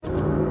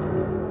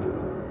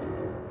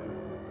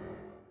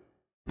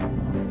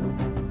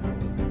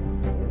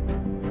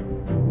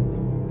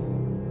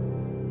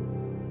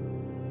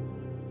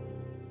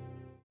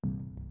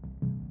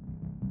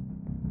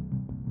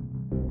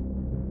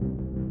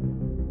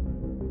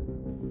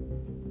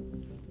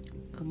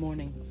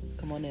morning.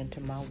 Come on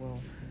into my world,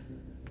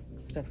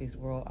 Steffi's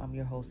World. I'm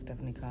your host,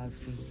 Stephanie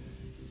Cosby.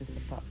 It's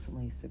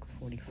approximately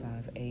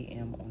 6:45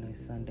 a.m. on a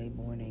Sunday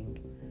morning.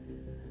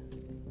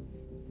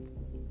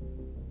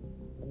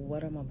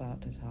 What I'm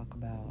about to talk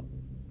about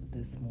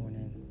this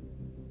morning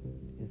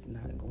is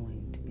not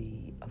going to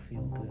be a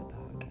feel-good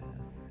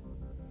podcast.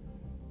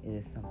 It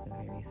is something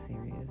very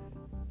serious.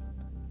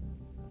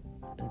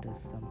 It is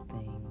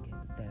something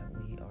that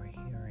we are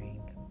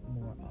hearing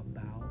more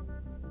about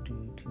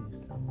due to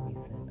some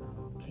recent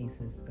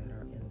cases that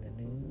are in the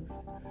news,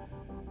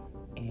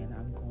 and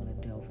I'm going to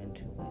delve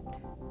into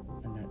it.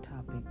 And that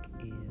topic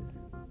is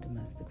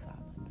domestic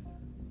violence.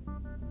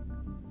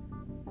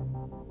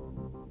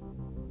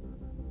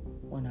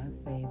 When I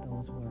say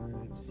those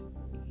words,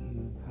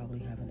 you probably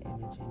have an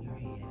image in your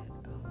head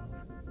of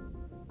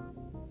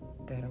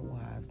better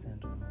wives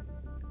syndrome,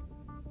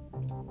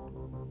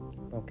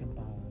 broken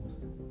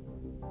bones,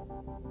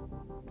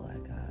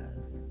 black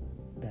eyes,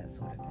 that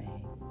sort of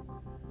thing.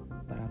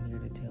 But I'm here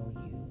to tell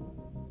you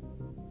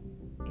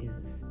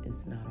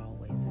it's not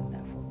always in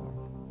that form.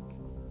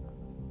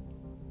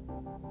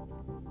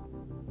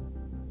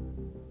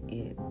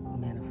 It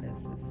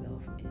manifests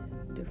itself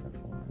in different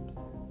forms.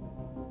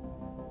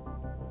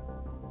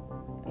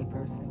 A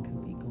person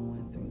could be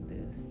going through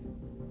this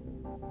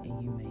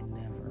and you may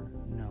never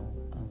know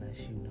unless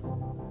you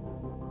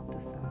know the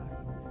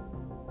signs.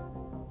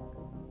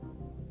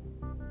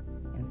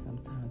 And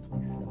sometimes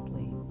we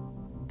simply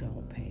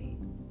don't pay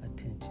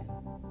attention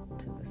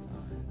to the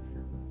signs.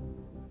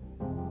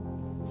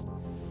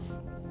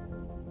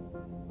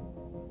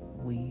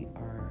 We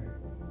are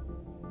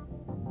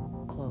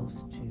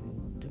close to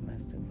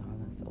Domestic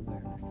Violence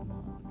Awareness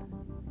Month,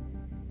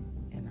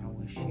 and I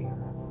will share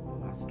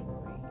my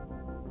story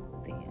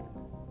then.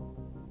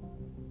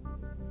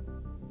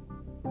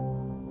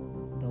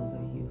 Those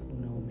of you who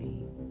know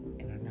me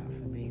and are not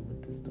familiar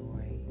with the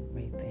story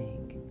may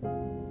think,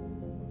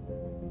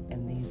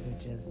 and these are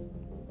just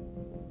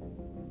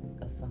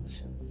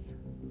assumptions,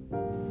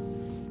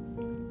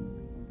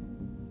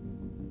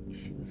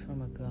 she was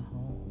from a good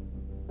home.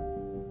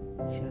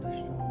 She had a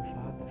strong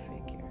father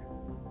figure.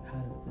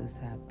 How did this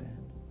happen?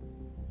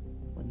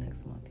 Well,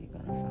 next month you're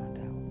going to find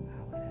out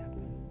how it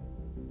happened.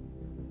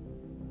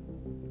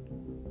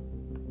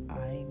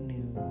 I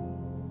knew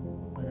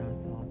when I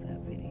saw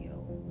that video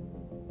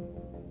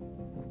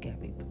of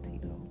Gabby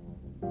Petito,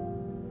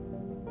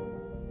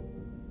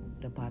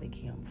 the body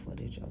cam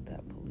footage of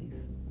that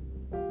police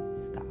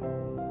stop,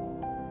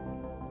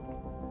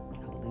 I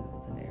believe it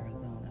was in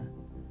Arizona,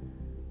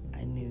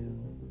 I knew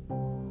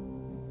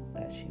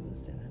that she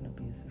was in an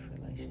abusive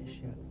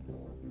relationship.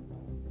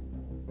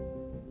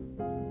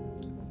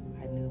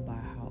 I knew by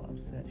how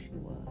upset she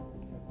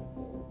was.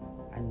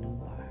 I knew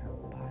by her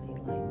body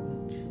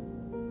language.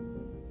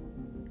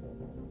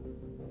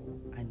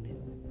 I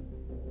knew.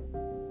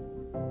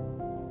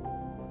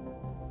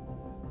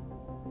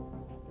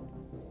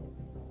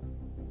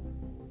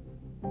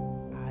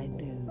 I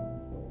knew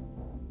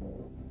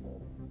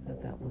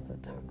that was a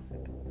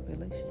toxic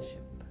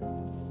relationship.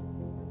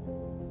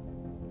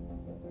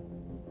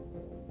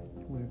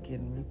 We're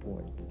getting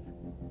reports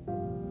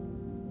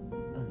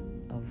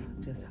of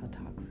just how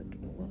toxic it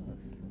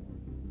was.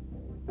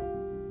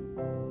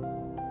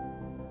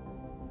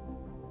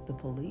 The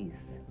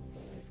police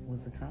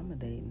was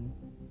accommodating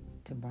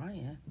to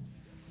Brian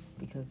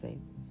because they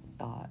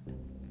thought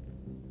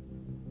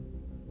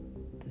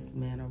this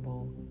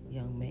mannerable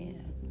young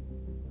man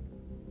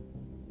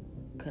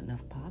couldn't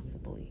have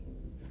possibly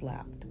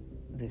slapped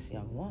this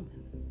young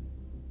woman.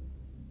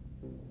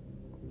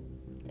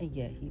 And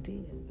yet he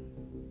did.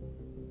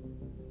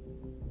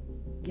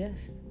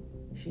 Yes,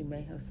 she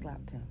may have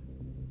slapped him.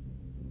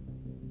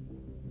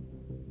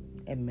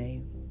 And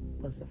May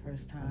was the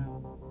first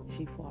time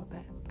she fought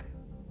back.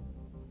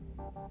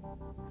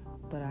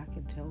 But I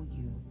can tell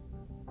you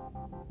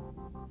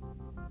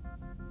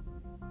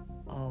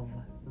of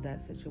that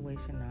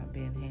situation not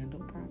being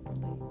handled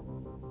properly.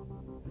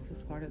 This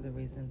is part of the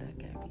reason that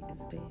Gabby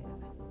is dead.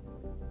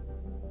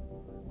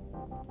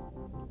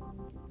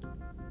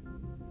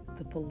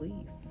 The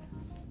police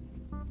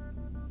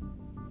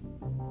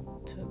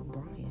took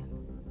Brian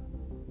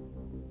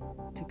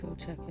to go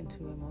check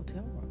into a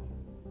motel room.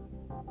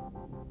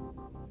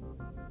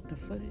 The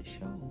footage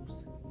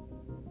shows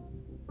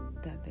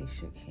that they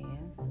shook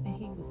hands and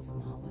he was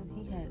smiling.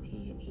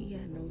 He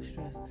had no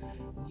stress.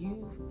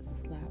 You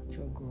slapped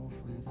your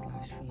girlfriend /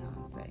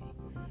 fiance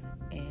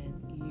and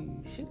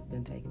you should have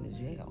been taken to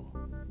jail,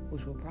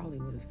 which probably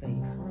would have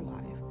saved her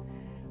life.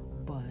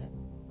 But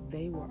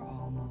they were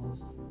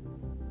almost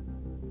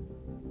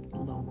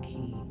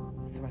low-key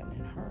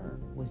threatening her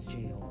with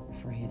jail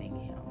for hitting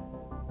him.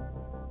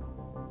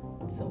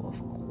 So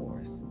of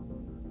course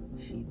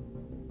she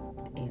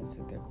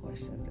answered their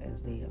questions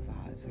as they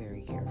advised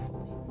very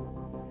carefully.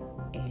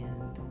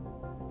 And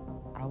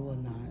I will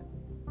not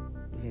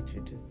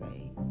venture to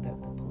say that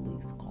the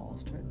police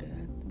caused her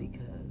death,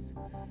 because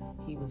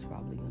he was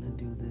probably going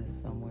to do this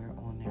somewhere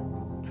on their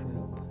road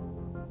trip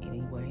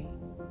anyway.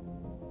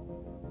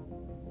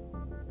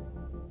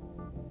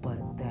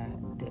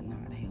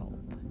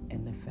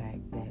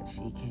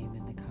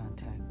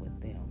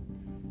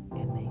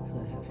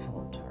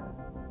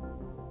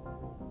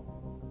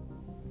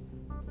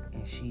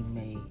 she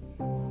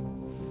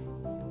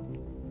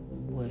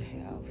would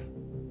have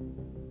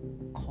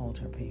called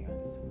her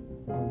parents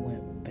or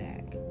went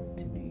back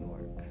to New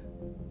York.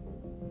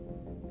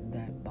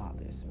 That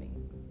bothers me.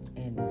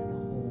 And it's the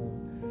whole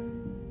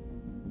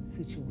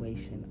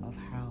situation of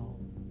how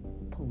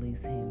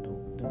police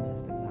handle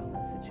domestic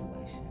violence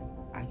situation.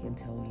 I can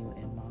tell you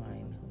in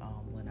mine,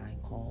 when I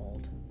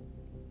called,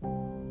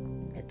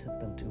 it took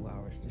them 2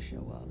 hours to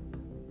show up.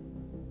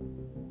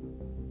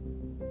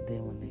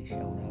 Then when they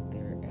showed up,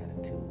 their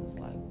attitude was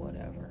like,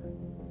 whatever.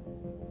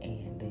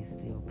 And they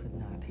still could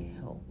not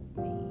help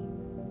me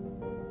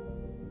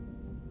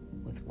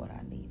with what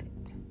I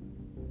needed.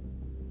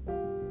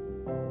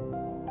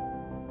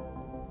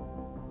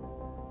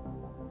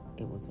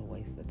 It was a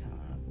waste of time.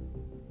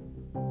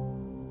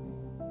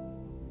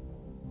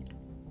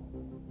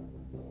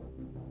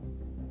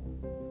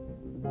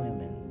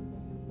 Women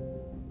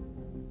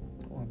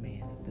or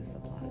men, if this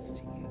applies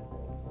to you,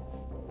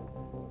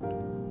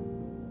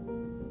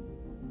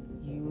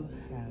 you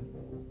have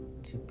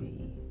to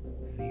be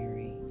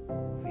very,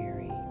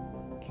 very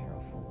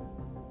careful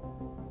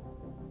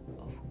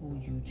of who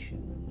you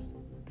choose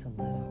to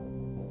let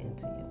up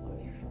into your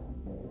life.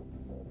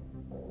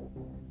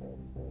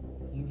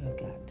 You have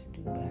got to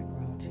do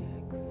background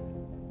checks.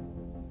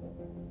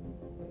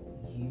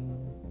 You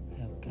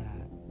have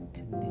got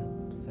to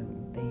nip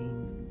certain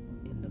things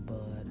in the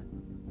bud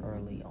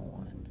early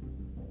on.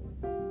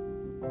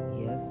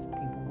 Yes,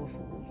 people will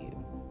fool you.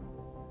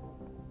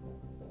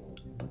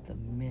 But the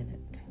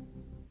minute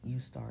you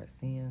start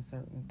seeing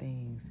certain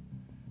things,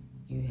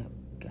 you have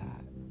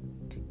got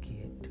to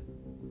get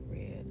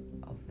rid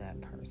of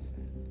that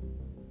person.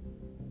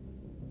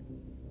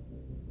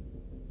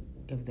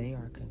 If they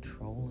are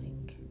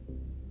controlling,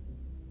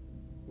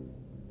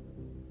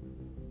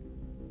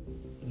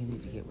 you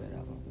need to get rid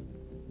of them.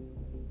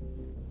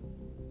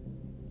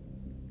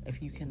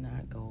 If you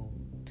cannot go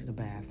to the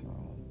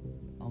bathroom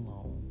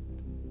alone,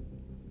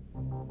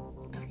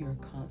 if you're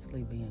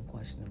constantly being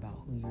questioned about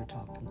who you're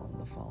talking on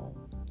the phone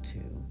to,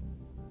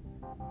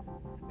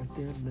 if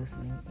they're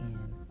listening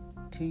in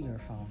to your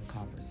phone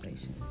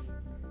conversations,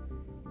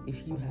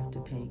 if you have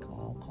to take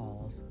all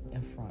calls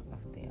in front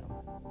of them,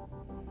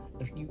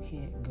 if you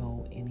can't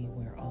go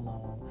anywhere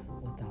alone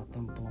without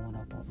them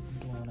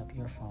blowing up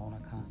your phone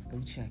or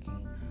constantly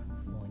checking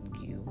on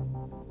you,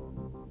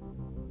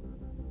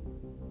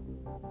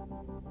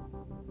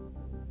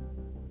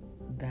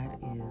 that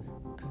is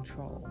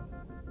control.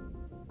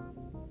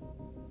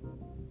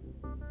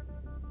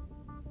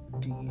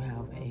 Do you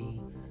have a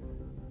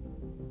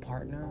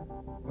partner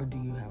or do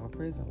you have a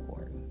prison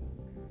warden?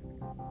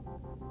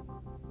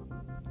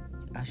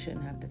 I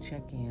shouldn't have to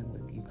check in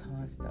with you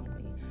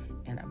constantly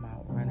and I'm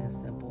out running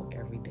simple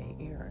everyday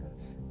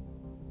errands.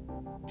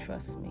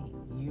 Trust me,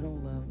 you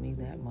don't love me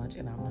that much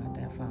and I'm not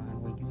that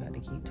fine where you got to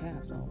keep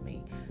tabs on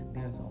me.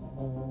 There's a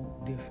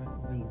whole different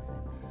reason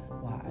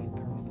why a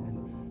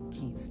person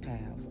keeps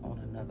tabs on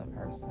another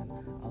person.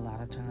 A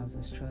lot of times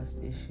it's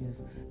trust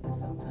issues and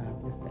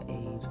sometimes it's the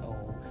age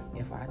old.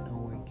 If I know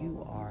where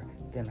you are,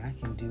 then I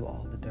can do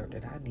all the dirt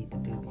that I need to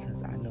do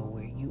because I know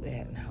where you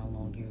at and how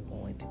long you're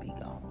going to be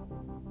gone.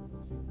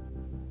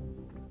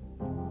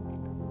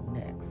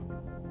 Next,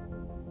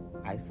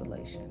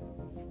 isolation.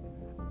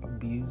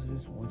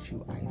 Abusers want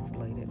you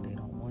isolated. They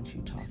don't want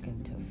you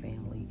talking to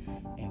family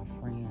and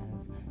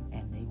friends,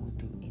 and they will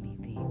do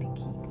anything to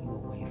keep you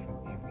away from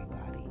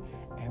everybody.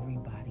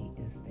 Everybody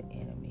is the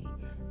enemy.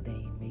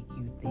 They make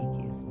you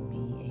think it's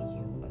me and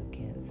you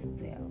against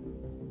them.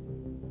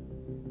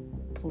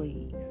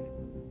 Please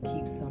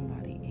keep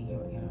somebody in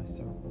your inner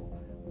circle.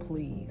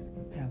 Please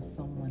have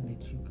someone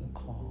that you can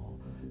call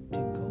to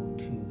go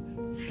to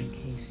in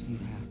case you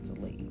have to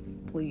leave.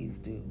 Please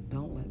do.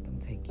 Don't let them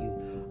take you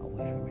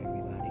away from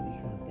everybody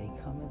because they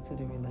come into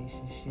the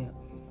relationship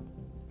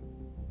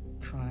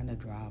trying to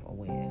drive a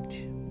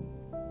wedge.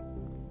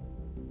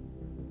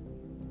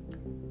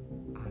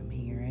 I'm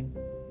hearing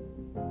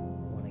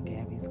one of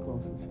Gabby's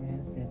closest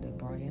friends said that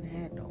Brian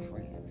had no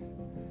friends.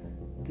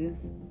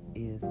 This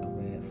is a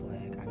red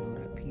flag. I know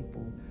that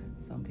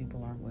some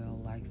people aren't well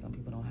liked, some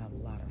people don't have a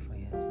lot of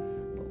friends,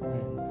 but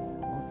when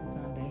most of the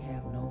time they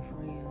have no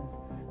friends,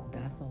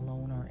 that's a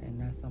loner and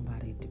that's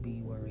somebody to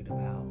be worried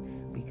about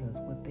because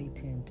what they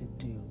tend to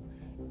do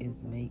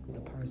is make the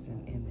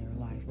person in their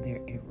life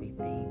their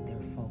everything, their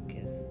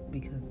focus,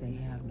 because they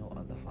have no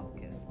other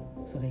focus.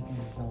 So they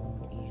can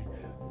zone in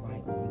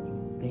right on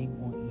you. They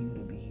want you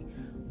to be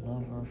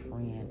lover,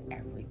 friend,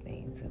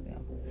 everything to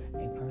them.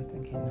 A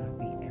person cannot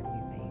be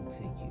everything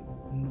to you,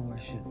 nor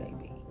should they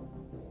be.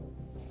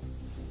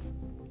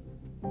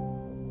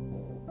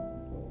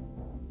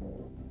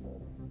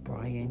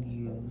 Brian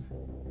used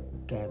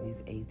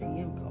Gabby's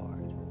ATM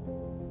card.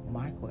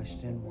 My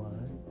question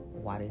was,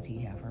 why did he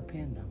have her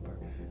PIN number?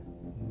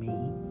 Me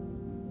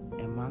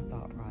and my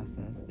thought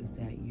process is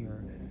that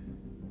your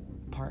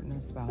partner,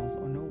 spouse,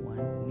 or no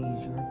one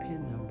needs your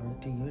PIN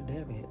number to your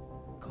debit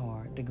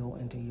card to go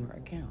into your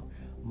account.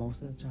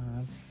 Most of the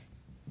time,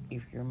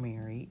 if you're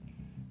married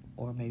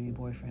or maybe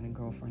boyfriend and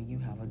girlfriend, you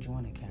have a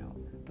joint account,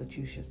 but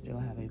you should still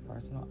have a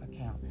personal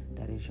account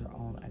that is your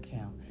own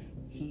account.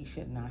 He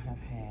should not have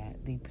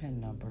had the PIN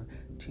number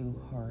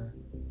to her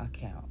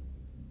account.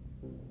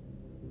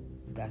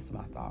 That's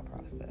my thought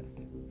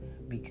process,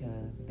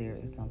 because there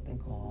is something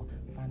called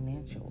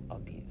financial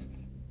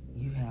abuse.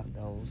 You have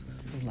those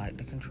who like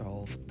to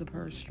control the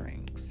purse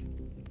strings.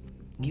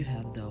 You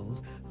have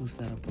those who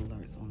set up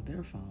alerts on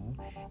their phone,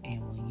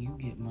 and when you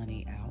get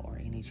money out or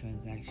any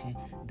transaction,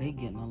 they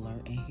get an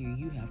alert, and here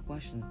you have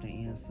questions to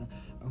answer,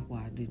 or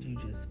why did you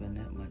just spend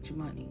that much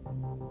money?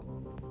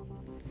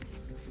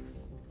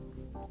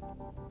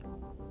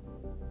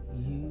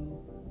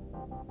 You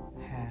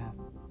have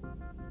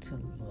to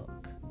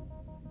look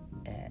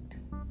at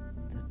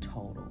the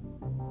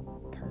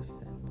total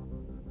person.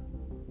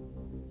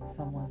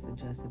 Someone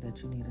suggested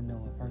that you need to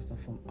know a person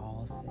from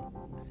all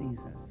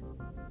seasons.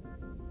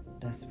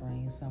 That's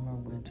spring, summer,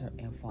 winter,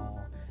 and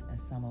fall. And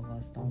some of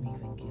us don't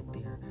even get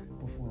there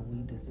before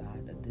we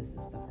decide that this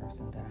is the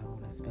person that I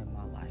want to spend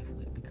my life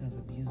with, because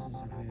abusers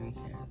are very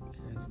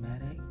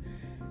charismatic,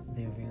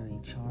 they're very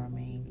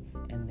charming,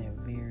 and they're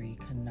very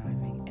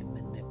conniving and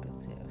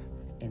manipulative.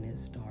 And it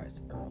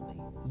starts early.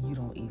 You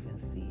don't even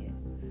see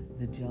it.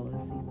 The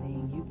jealousy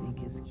thing, you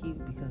think is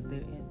cute because they're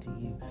into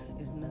you.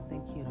 There's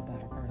nothing cute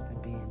about a person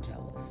being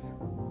jealous.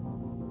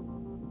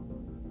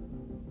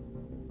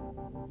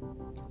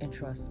 And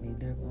trust me,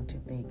 they're going to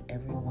think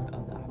everyone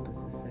of the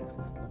opposite sex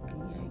is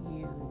looking at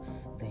you.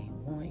 They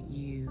want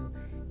you,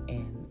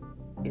 and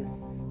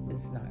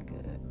it's not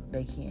good.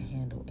 They can't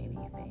handle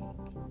anything.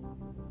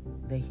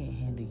 They can't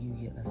handle you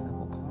getting a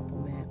simple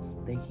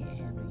compliment. They can't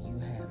handle you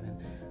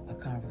having a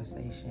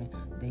conversation.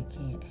 They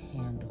can't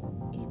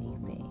handle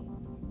anything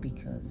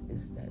because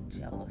it's that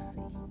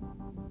jealousy.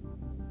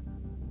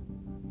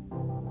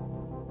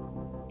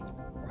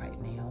 Right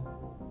now,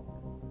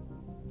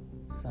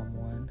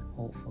 someone,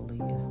 hopefully,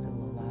 is still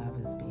alive,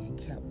 is being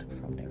kept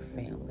from their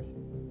family.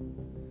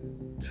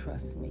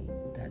 Trust me,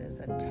 that is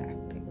a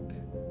tactic.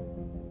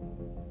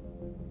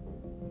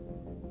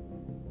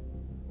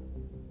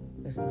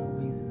 There's no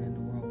reason in the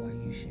world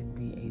why you shouldn't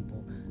be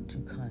able to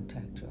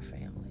contact your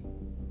family.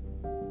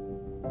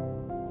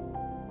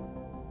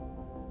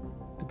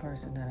 The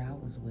person that I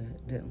was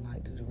with didn't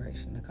like the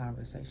direction the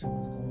conversation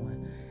was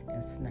going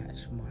and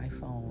snatched my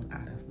phone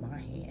out of my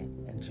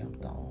hand and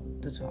jumped on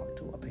to talk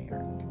to a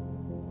parent.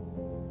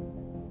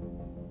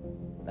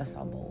 That's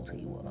how bold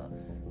he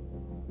was.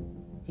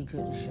 He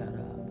couldn't shut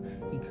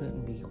up. He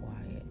couldn't be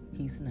quiet.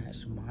 He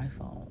snatched my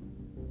phone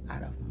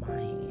out of my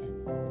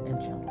hand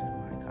and jumped in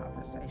my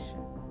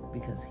conversation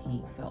because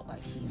he felt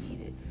like he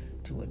needed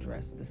to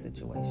address the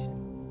situation.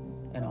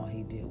 And all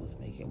he did was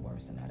make it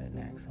worse, and I didn't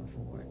ask him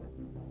for it.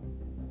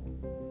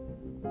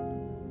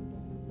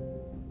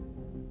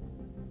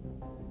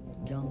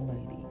 Young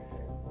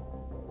ladies,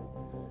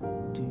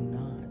 do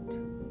not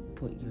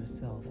put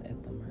yourself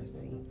at the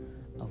mercy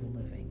of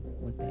living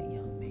with that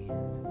young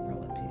man's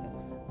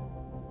relatives.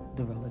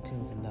 The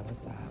relatives will never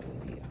side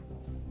with you.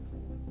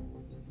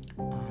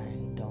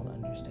 I don't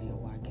understand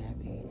why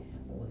Gabby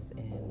was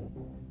in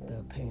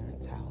the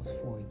parents' house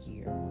for a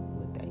year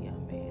with that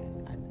young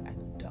man. I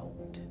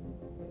don't.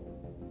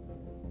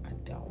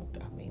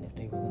 I mean, if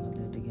they were going to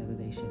live together,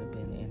 they should have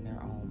been in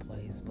their own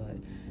place. But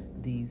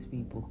these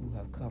people who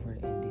have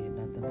covered and did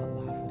nothing but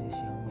lie for this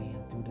young man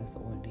through this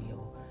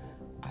ordeal,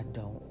 I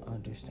don't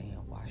understand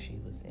why she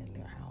was in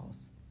their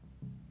house.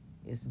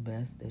 It's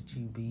best that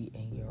you be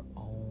in your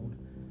own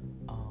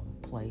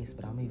place,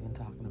 but I'm even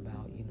talking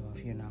about,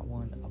 if you're not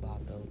one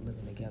about the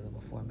living together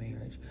before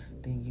marriage,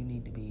 then you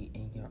need to be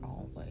in your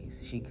own place.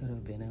 She could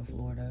have been in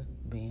Florida,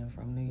 being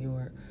from New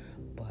York,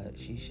 but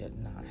she should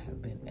not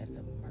have been at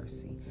the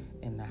mercy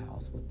in the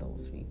house with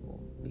those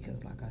people,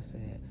 because like I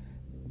said,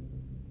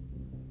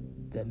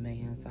 the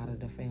man side of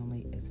the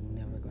family is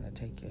never going to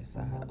take your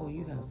side. Oh,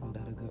 you have some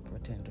that are good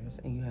pretenders,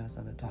 and you have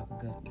some that talk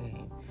a good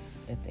game.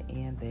 At the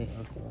end, they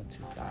are going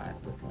to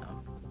side with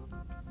him.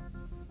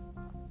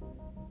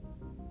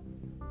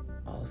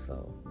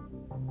 Also,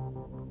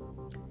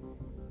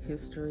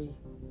 history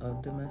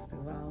of domestic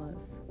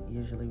violence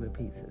usually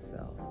repeats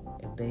itself.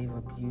 If they've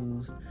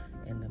abused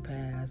in the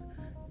past,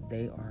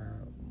 they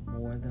are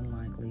more than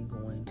likely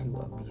going to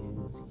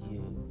abuse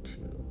you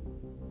too.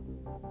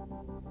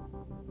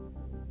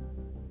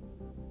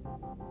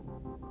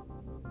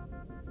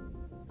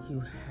 You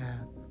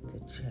have to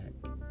check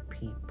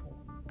people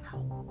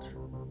out.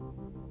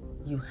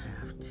 You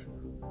have to.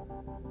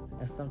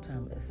 And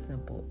sometimes as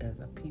simple as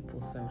a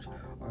people search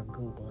or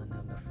Googling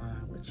them to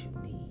find what you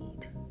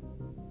need.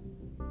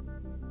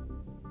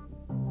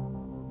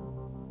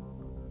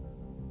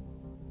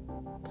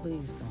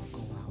 Please don't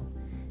go out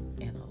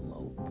and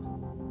elope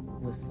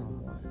with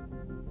someone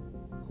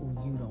who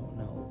you don't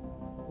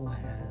know, who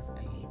has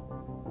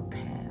a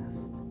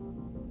past.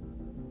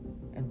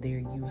 And there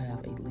you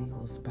have a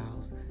legal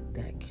spouse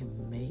that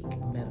can make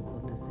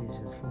medical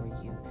decisions for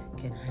you,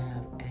 can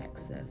have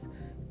access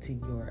to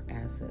your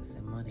assets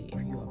and money.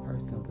 If you're a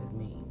person with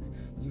means,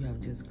 you have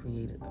just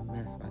created a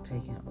mess by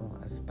taking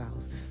on a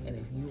spouse. And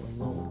if you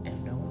alone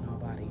and don't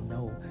nobody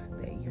know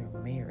that you're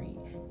married,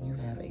 you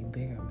have a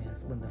bigger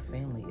mess when the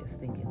family is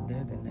thinking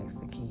they're the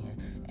next of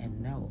kin. And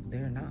no,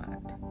 they're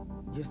not.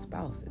 Your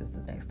spouse is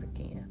the next of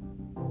kin.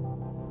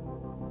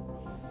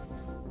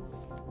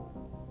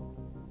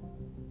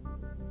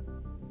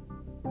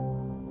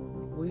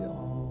 We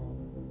all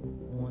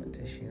want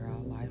to share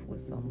our life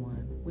with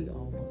someone. We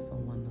all want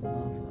someone to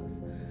love us.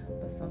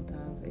 But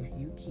sometimes if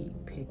you keep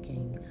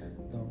picking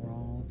the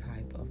wrong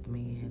type of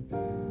man,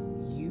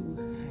 you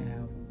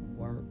have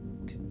work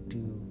to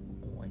do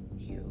on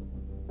you.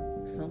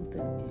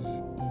 Something is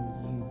in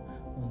you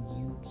when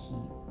you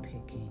keep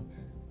picking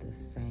the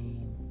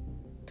same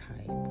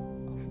type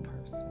of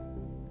person.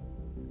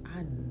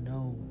 I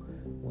know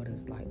what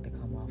it's like to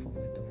come off of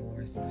a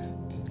divorce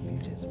and you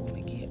just want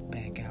to get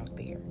back out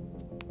there.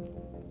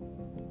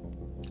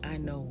 I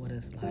know what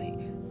it's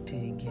like to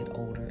get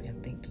older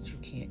and think that you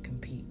can't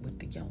compete with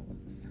the young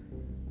ones.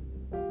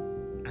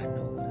 I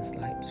know what it's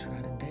like to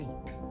try to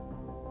date.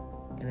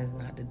 And it's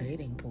not the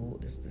dating pool,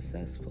 it's the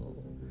sex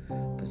pool.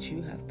 But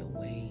you have to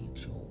wade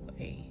your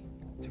way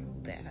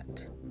through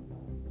that.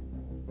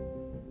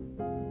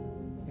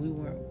 We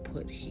weren't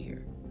put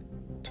here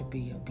to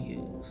be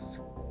abused.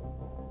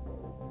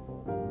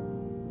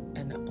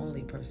 And the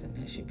only person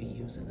that should be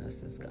using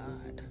us is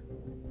God.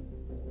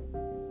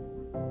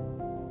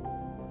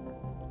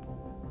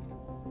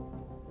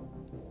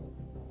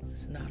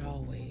 It's not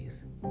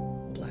always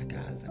black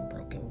eyes and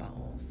broken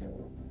bones.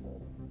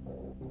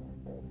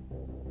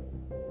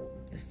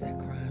 It's that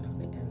crying on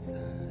the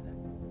inside.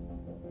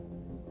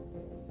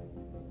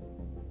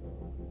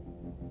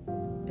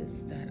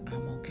 It's that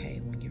I'm okay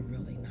when you're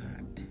really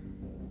not.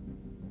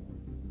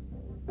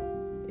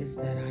 It's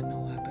that I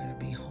know I better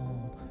be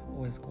home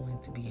or it's going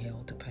to be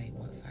hell to pay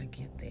once I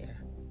get there.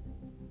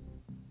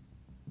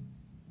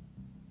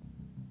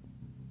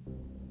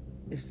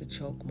 It's the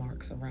choke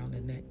marks around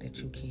the neck that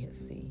you can't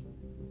see.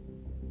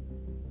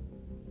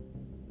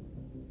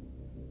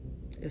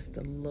 It's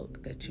the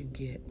look that you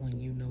get when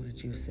you know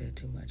that you've said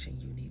too much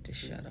and you need to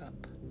shut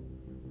up.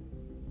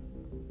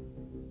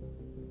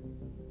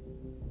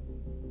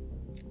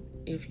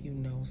 If you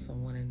know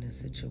someone in this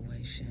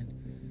situation,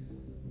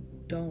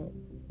 don't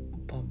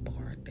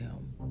bombard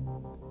them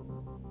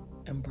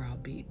and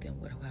browbeat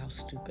them with how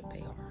stupid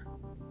they are.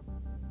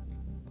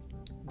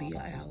 Be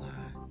an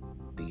ally,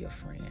 be a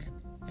friend,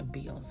 and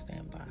be on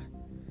standby.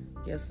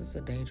 Yes, it's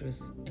a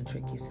dangerous and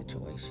tricky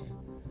situation,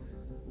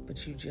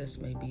 but you just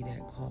may be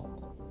that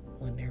call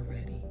when they're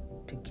ready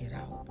to get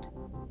out.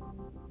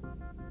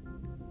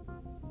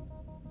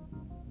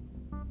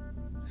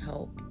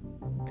 Help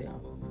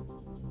them.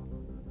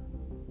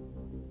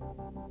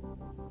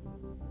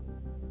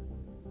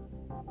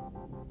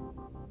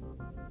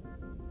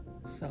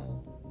 So,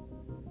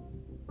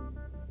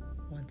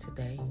 when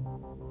today,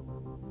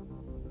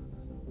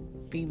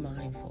 be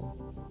mindful.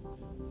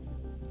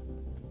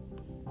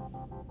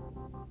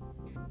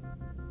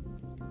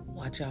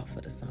 Watch out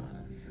for the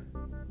signs.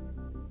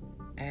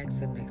 Ask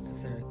the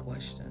necessary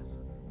questions.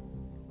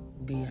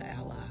 Be an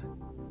ally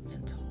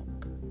and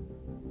talk.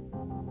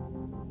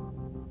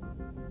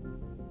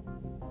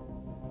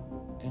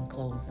 In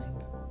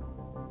closing,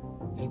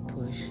 a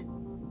push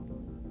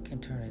can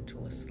turn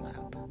into a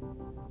slap.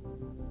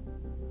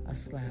 A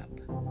slap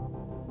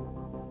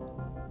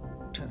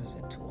turns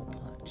into a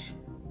punch.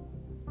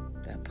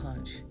 That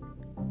punch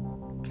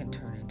can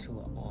turn into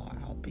an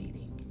all-out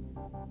beating.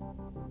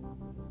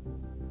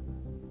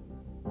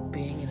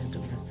 Being in a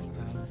domestic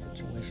violence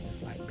situation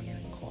is like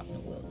being caught in a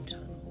wind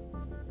tunnel.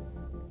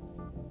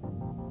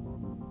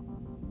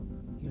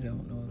 You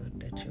don't know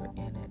that you're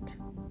in it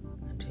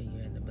until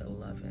you're in the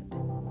middle of it.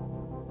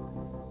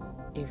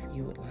 If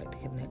you would like to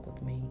connect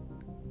with me,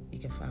 you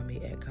can find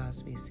me at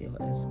Cosby,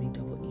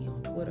 COSBEE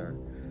on Twitter.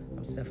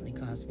 I'm Stephanie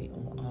Cosby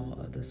on all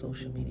of the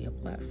social media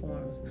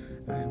platforms.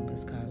 I am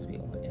Miss Cosby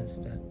on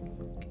Insta.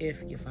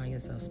 If you find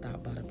yourself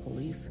stopped by the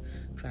police,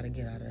 try to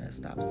get out of that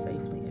stop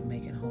safely and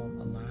make it home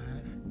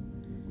alive.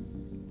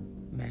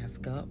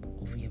 Mask up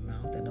over your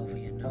mouth and over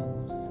your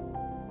nose.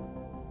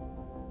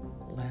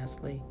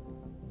 Lastly,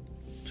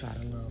 try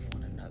to love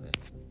one another.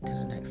 Till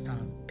the next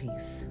time,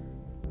 peace.